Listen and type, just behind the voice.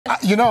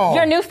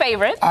Your new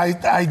favorite.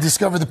 I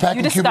discovered the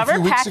packing cube a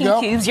few weeks ago. You discovered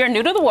packing cubes. You're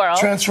new to the world.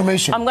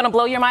 Transformation. I'm going to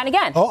blow your mind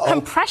again.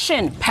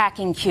 Compression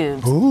packing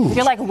cubes. Ooh.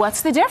 You're like,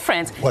 what's the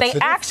difference? They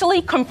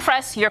actually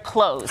compress your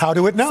clothes. How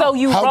do it know? So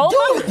you roll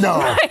them.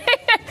 No.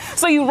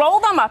 So you roll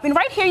them up, and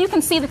right here you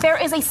can see that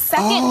there is a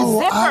second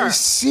zipper. I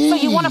see. So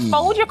you want to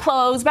fold your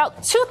clothes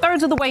about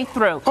 2/3 of the way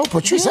through. Oh,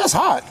 Patrice, that's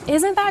hot.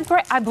 Isn't that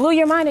great? I blew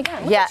your mind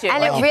again. Yeah,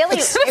 and it really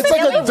it's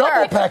like a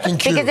double packing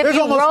cube. Because if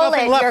you roll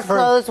it, your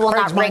clothes will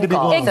not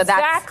wrinkle.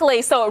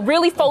 Exactly. So it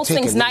really folds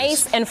things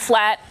nice and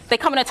flat. They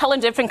come in a ton of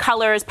different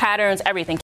colors, patterns, everything.